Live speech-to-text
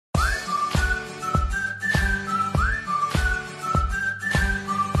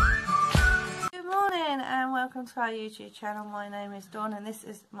welcome to our YouTube channel. My name is Dawn and this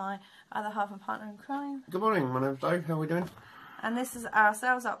is my other half and partner in crime. Good morning, my name's Dave, how are we doing? And this is our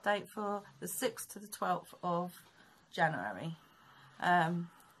sales update for the 6th to the 12th of January.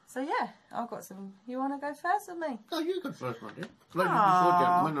 So yeah, I've got some. You want to go first with me? Oh, you go first, my dear. Ladies before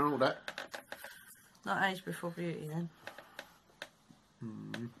gentlemen and all that. Not age before beauty then.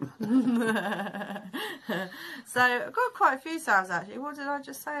 So I've got quite a few sales actually. What did I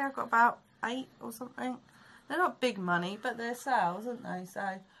just say? I've got about 8 or something. They're not big money, but they're sales, aren't they?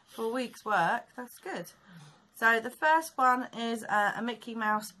 So for a week's work, that's good. So the first one is a Mickey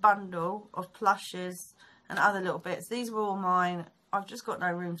Mouse bundle of plushes and other little bits. These were all mine. I've just got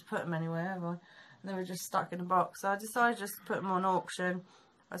no room to put them anywhere, have I? And they were just stuck in a box. So I decided just to put them on auction.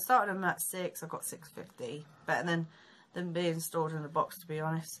 I started them at £6. I got £6.50. Better than being stored in a box, to be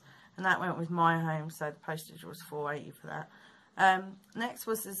honest. And that went with my home, so the postage was £4.80 for that. Next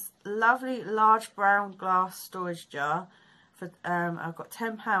was this lovely large brown glass storage jar. For I got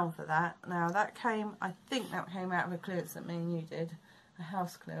 £10 for that. Now that came, I think that came out of a clearance that me and you did, a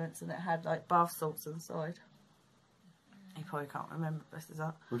house clearance, and it had like bath salts inside. You probably can't remember, bless his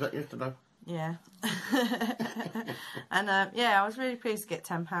heart. Was that yesterday? Yeah. And yeah, I was really pleased to get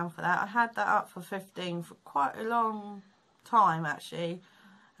 £10 for that. I had that up for £15 for quite a long time actually.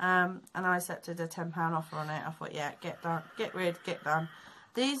 And I accepted a £10 offer on it. I thought, yeah, get done, get rid, get done.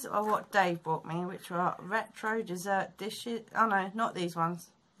 These are what Dave bought me, which are retro dessert dishes. Oh no, not these ones.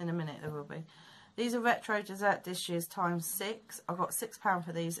 In a minute there will be. These are retro dessert dishes times 6. I got £6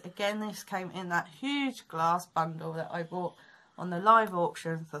 for these. Again, this came in that huge glass bundle that I bought on the live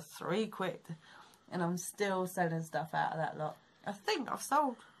auction for £3. And I'm still selling stuff out of that lot. I think I've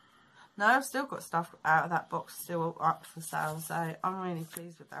sold. No, I've still got stuff out of that box still up for sale, so I'm really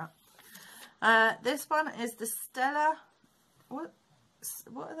pleased with that. This one is the Stella. What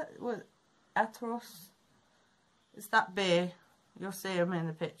are that? What? Atos. It's that beer. You'll see them in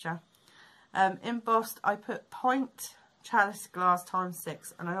the picture. Embossed. I put pint chalice glass times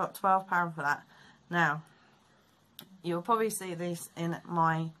 6, and I got £12 for that. Now, you'll probably see this in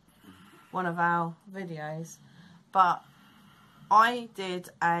one of our videos, but I did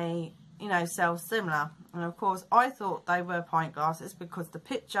a self-similar, and of course I thought they were pint glasses because the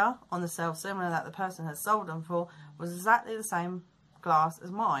picture on the self-similar that the person had sold them for was exactly the same glass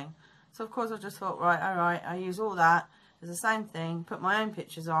as mine. So of course I just thought, right, alright, I use all that, it's the same thing, put my own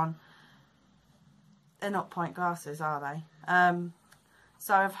pictures on. They're not pint glasses, are they?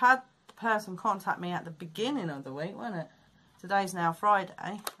 So I've had the person contact me at the beginning of the week, wasn't it? Today's now Friday. I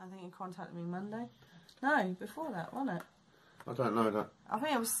think he contacted me Monday. No, before that, wasn't it? I don't know that. I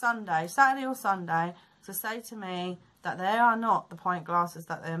think it was Saturday or Sunday, to say to me that they are not the pint glasses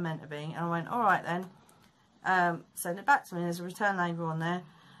that they're meant to be. And I went, alright then, send it back to me. There's a return label on there.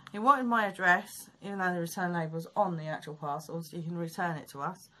 He wanted my address, even though the return label's on the actual parcel, so you can return it to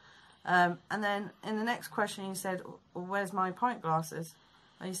us. And then in the next question he said, well, where's my pint glasses?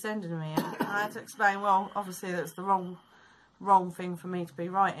 Are you sending them in? And I had to explain, well, obviously that's the wrong thing for me to be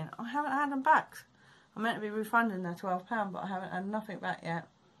writing. I haven't had them back. I'm meant to be refunding their £12, but I haven't had nothing back yet.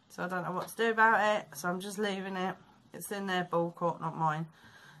 So I don't know what to do about it. So I'm just leaving it. It's in their ball court, not mine.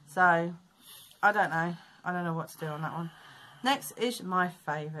 So I don't know. I don't know what to do on that one. Next is my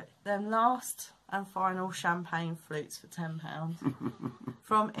favourite. Them last and final champagne flutes for £10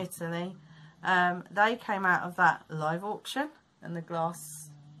 from Italy. They came out of that live auction and the glass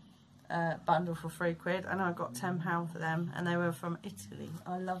bundle for £3, and I got £10 for them, and they were from Italy.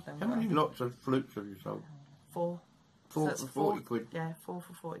 I love them. How many lots of flutes have you sold? 4. 4 so for £40? Yeah, 4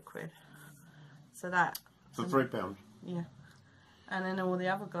 for £40. So that. For £3? Yeah. And then all the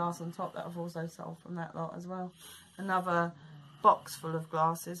other glass on top that I've also sold from that lot as well. Another box full of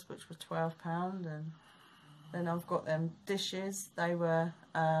glasses, which were £12, and then I've got them dishes. They were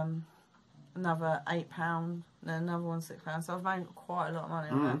another £8, and then another one £6. So I've made quite a lot of money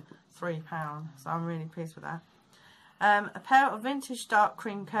on that. £3. So I'm really pleased with that. A pair of vintage dark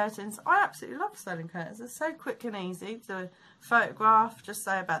cream curtains. I absolutely love selling curtains. They're so quick and easy to photograph. Just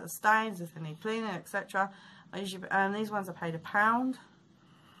say about the stains, if they need cleaning, etc. I usually these ones I paid £1,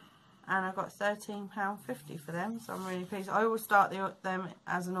 and I got £13.50 for them. So I'm really pleased. I always start them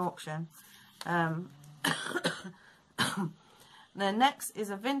as an auction. Then next is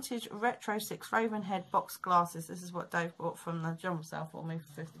a vintage retro 6 Ravenhead box glasses. This is what Dave bought from the jumble sale for me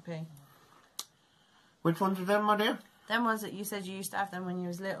for 50p. Which ones are them, my dear? Them ones that you said you used to have them when you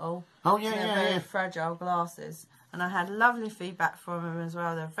was little. Oh yeah, They're very fragile glasses. And I had lovely feedback from them as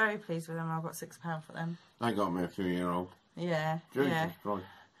well. They're very pleased with them. I got £6 for them. They got me a 2-year-old. Yeah, Jesus yeah. Christ.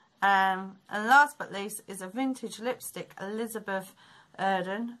 And last but least is a vintage lipstick, Elizabeth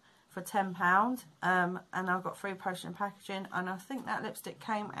Erden for £10, and I got free postage and packaging, and I think that lipstick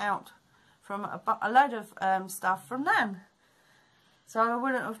came out from a load of stuff from them. So I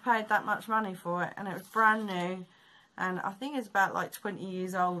wouldn't have paid that much money for it, and it was brand new, and I think it's about like 20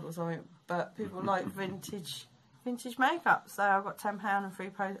 years old or something, but people like vintage makeup, so I got £10 and free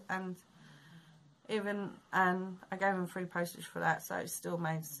post, and I gave them free postage for that, so it still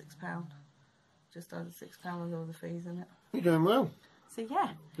made £6, just under £6 with all the fees in it. You're doing well. So yeah,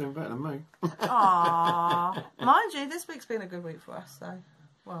 Doing better than me. aww, mind you, this week's been a good week for us, so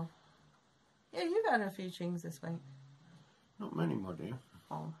well, yeah, you've had a few things this week. Not many, my dear.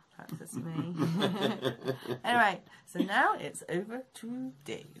 Oh, perhaps it's me. Anyway, so now it's over to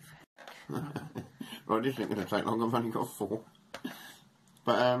Dave. Right, this isn't going to take long. I've only got 4.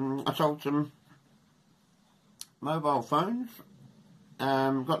 But I sold some mobile phones.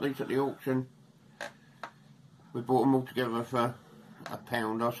 Got these at the auction. We bought them all together for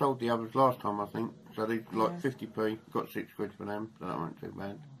 £1. I sold the others last time, I think. So these like 50p. Got £6 for them, so that wasn't too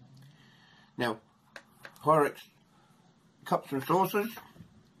bad. Now, Pyrex cups and saucers.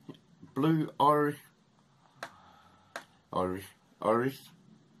 Blue Irish flower.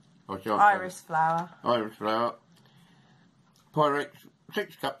 Irish flower. Pyrex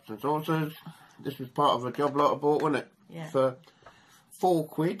 6 cups and saucers. This was part of a job lot I bought, wasn't it? Yeah. For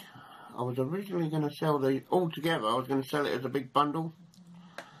 £4. I was originally going to sell these all together. I was going to sell it as a big bundle.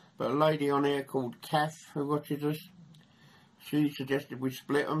 But a lady on here called Kath, who watches us, she suggested we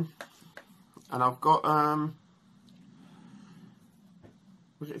split them. And I've got,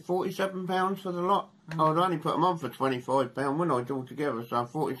 was it £47 for the lot? I'd only put them on for £25, wouldn't I, all together? So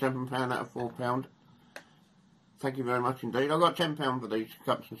 £47 out of £4. Thank you very much indeed. I got £10 for these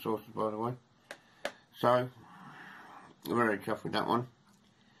cups and saucers, by the way. So, I'm very chuffed with that one.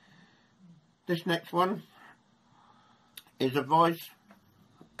 This next one is a Vice.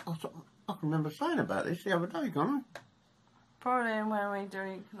 I can remember saying about this the other day, can't I? Probably when we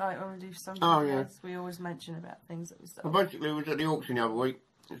do something, oh, yeah. We always mention about things that we sell. Well, basically, it was at the auction the other week.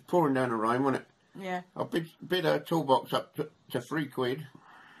 It was pouring down the rain, wasn't it? Yeah. I bid a toolbox up to £3,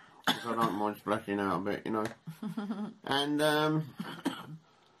 because I don't mind splashing out a bit, you know. And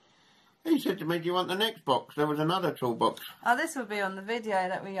he said to me, do you want the next box? There was another toolbox. Oh, this will be on the video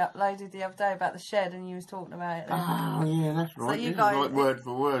that we uploaded the other day about the shed, and you was talking about it. Oh, yeah, that's right. So you this guys, is like word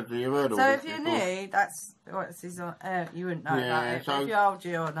for word. So you've heard all so this if you're before. new, that's what is on. You wouldn't know Yeah, about it. so But if you're old,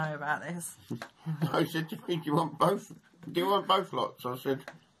 you'll know about this. I said to me, do you want both? Do you want both lots? I said,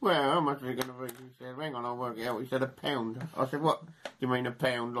 well, how much is it going to be? He said, hang on, I'll work it out. He said, £1. I said, what? Do you mean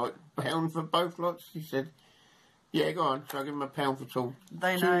 £1? Like, £1 for both lots? He said, yeah, go on. So I give him £1 for two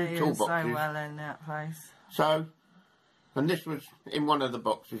They know you so toolboxes. well in that place. So, and this was in one of the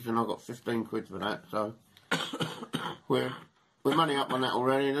boxes, and I got £15 for that. So we're money up on that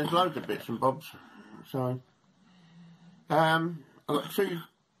already. And there's loads of bits and bobs. So I got 2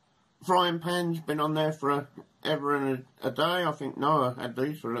 frying pans. Been on there for ever and a day. I think Noah had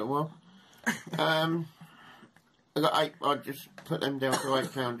these for a little while. I got 8. I just put them down to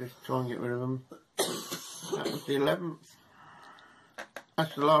 £8 just to try and get rid of them. That was the 11th.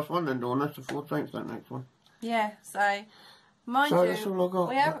 That's the last one then, Dawn. That's the 14th, that next one. Yeah, so, mind So you, that's all I got.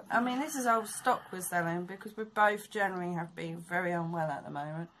 we have, I mean, this is old stock we're selling because we both generally have been very unwell at the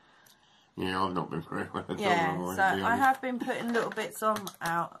moment. Yeah, I've not been very well at all. Yeah, so I have been putting little bits on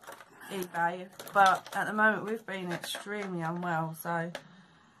out eBay, but at the moment we've been extremely unwell, so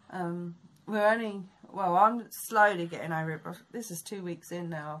we're only, well, I'm slowly getting over it, but this is 2 weeks in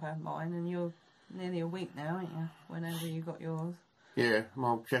now I've had mine, and you're nearly a week now, aren't you, whenever you got yours? Yeah,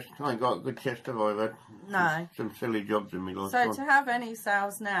 my chest, I ain't got a good chest, have I? I've had No. some silly jobs in me life. So to have any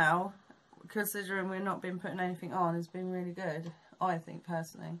sales now, considering we've not been putting anything on, has been really good, I think,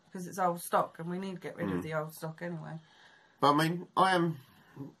 personally, because it's old stock, and we need to get rid of the old stock anyway. But I mean, I am...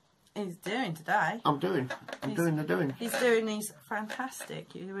 He's doing today. I'm doing the doing. He's doing these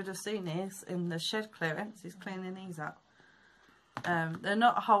fantastic. You would have seen these in the shed clearance. He's cleaning these up. They're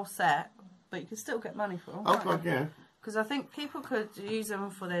not a whole set, but you can still get money for them. Oh, God, yeah. Because I think people could use them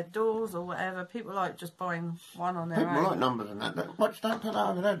for their doors or whatever. People like just buying one on their own. People like numbers and that. Watch, don't put that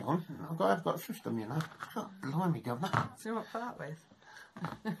over there, Don. I've got a system, you know. Oh, blimey, governor. See what I put up with?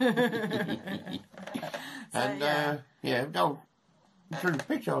 And, yeah, through the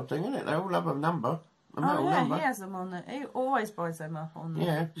picture thing, isn't it? They all have a number. A metal yeah, number. he has them on the... He always buys them up on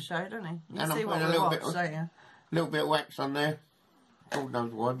the show, doesn't he? You And see I'm what putting we a watch, don't you? little bit of wax on there. God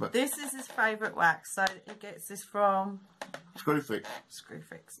knows why, but... This is his favourite wax, so he gets this from... Screwfix.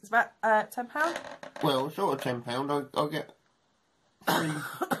 Screwfix. It's about £10? Well, sort of £10. I get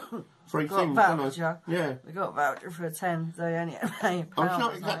free got things, a didn't voucher. I? Yeah. We got a voucher for a 10, so they only had £8. Oh, it's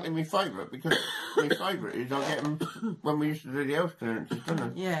not exactly my favourite, because my favourite is I get them when we used to do the house clearances, didn't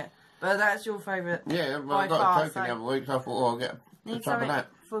I? Yeah, but that's your favourite. Yeah, well, I got a token the other week, so I thought, oh, I'll get a tub of that.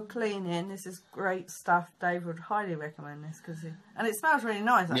 For cleaning, this is great stuff. Dave would highly recommend this and it smells really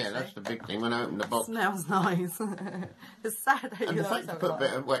nice. Actually. Yeah, that's the big thing when I open the box. It smells nice. It's sad that and the fact to put a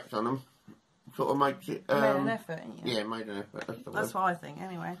bit of wax on them sort of makes it. Made an effort. Yeah, made an effort. That's what I think.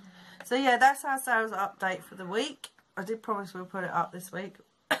 Anyway, so yeah, that's our sales update for the week. I did promise we'll put it up this week.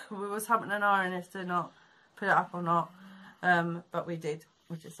 We was humping and iron if to not put it up or not, but we did.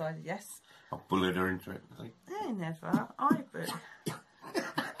 We decided yes. I'll bullet her into it. I think. Never.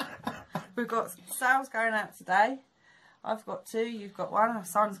 We've got sales going out today. I've got 2, you've got 1, our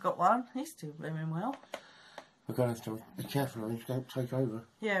son's got 1. He's still blooming well. We're going to have to be careful or he's going to take over.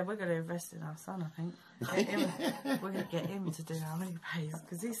 Yeah, we're going to invest in our son, I think. We're going to get him to do our repays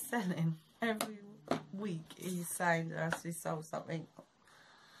because he's selling every week. He's saying to us he's sold something.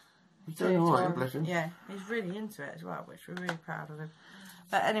 He's doing alright, bless him. Yeah, he's really into it as well, which we're really proud of him.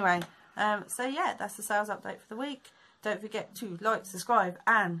 But anyway, so yeah, that's the sales update for the week. Don't forget to like, subscribe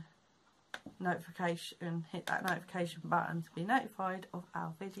and hit that notification button to be notified of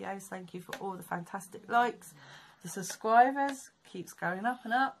our videos. Thank you for all the fantastic likes. The subscribers keeps going up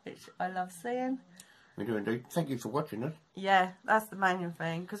and up, which I love seeing. We do indeed. Thank you for watching us. Yeah, that's the main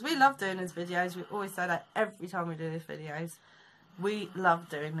thing, because we love doing these videos. We always say that every time we do these videos. We love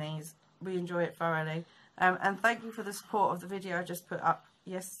doing these. We enjoy it thoroughly. And thank you for the support of the video I just put up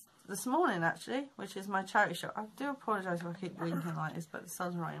this morning actually, which is my charity shop. I do apologise if I keep winking like this, but the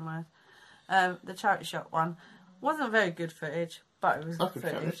sun's right in my eyes. The charity shop one wasn't very good footage, but it was good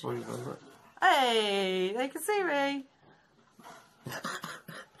footage. Hey, they can see me.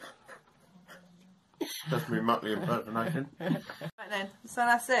 That's me Muttley impersonation. Right then, so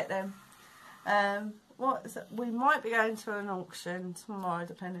that's it then. We might be going to an auction tomorrow,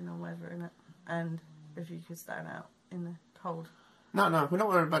 depending on weather, innit? And if you could stand out in the cold. No, we're not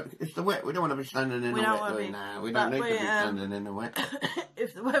worried about it's the wet. We don't want to be standing in the wet. No, we don't need to be standing in the wet.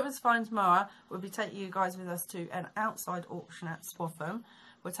 If the weather's fine tomorrow, we'll be taking you guys with us to an outside auction at Swaffham.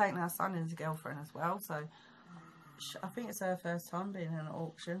 We're taking our son and his girlfriend as well, so I think it's her first time being in an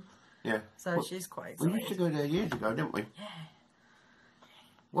auction. Yeah. So she's quite excited. We used to go there years ago, didn't we? Yeah.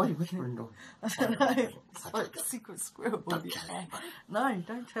 Why are you whispering, Dawn? I don't know. It's like a secret squirrel. Yeah. No,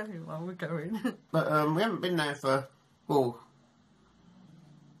 don't tell anyone we're going. But we haven't been there for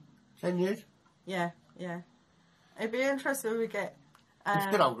 10 years? Yeah. It'd be interesting if we get... it's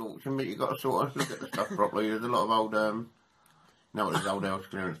a good old auction, but you've got to sort of look at the stuff properly. There's a lot of old... what these old house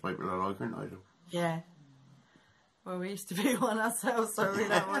clearance people are like, aren't they? Yeah. Well, we used to be one ourselves, so we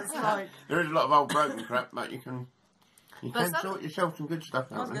know what it's like. There is a lot of old broken crap, but you can sort yourself some good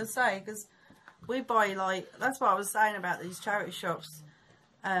stuff out. I was going to say, because we buy, like... That's what I was saying about these charity shops.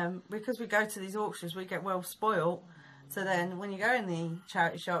 Because we go to these auctions, we get well spoilt. So then, when you go in the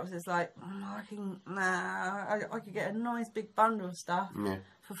charity shops, it's like, I could get a nice big bundle of stuff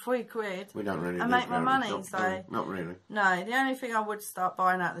for £3. We don't really and make my money. Shops, so not really. No, the only thing I would start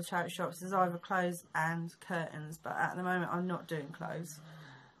buying at the charity shops is either clothes and curtains. But at the moment, I'm not doing clothes.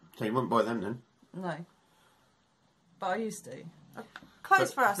 So you wouldn't buy them then? No, but I used to.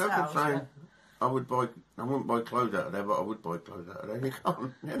 Clothes for ourselves. I wouldn't buy clothes out of there, but I would buy clothes out of there. You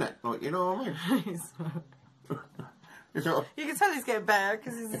can't, innit? Like, you know what I mean? You can tell he's getting better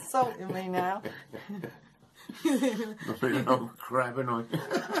because he's insulting me now. I'm feeling old crab, and I.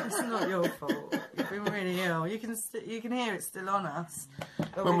 It's not your fault. You've been really ill. You can hear it still on us.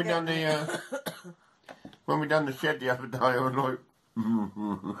 When we done the shed the other day, I was like.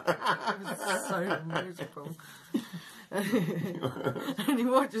 It was so miserable. And he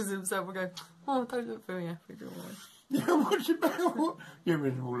watches himself and goes, "Oh, don't look very happy, do I?" Yeah, what's it about? You're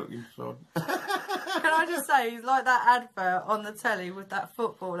miserable looking sod. Can I just say, he's like that advert on the telly with that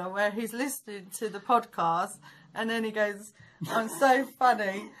footballer where he's listening to the podcast and then he goes, "I'm so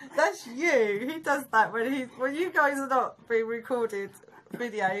funny." That's you. He does that when you guys are not being recorded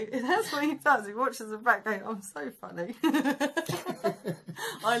video. That's what he does. He watches them back going, "I'm so funny."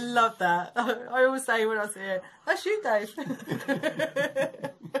 I love that. I always say when I see it, "That's you, Dave."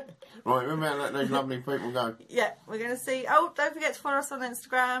 Right, remember to let those lovely people go. Yeah, we're going to see. Oh, don't forget to follow us on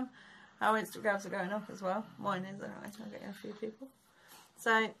Instagram. Our Instagrams are going up as well. Mine is, anyway. I'm getting a few people.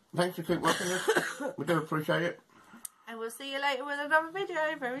 So, thanks for keep watching us. We do appreciate it. And we'll see you later with another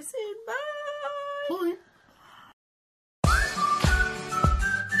video very soon. Bye! Bye!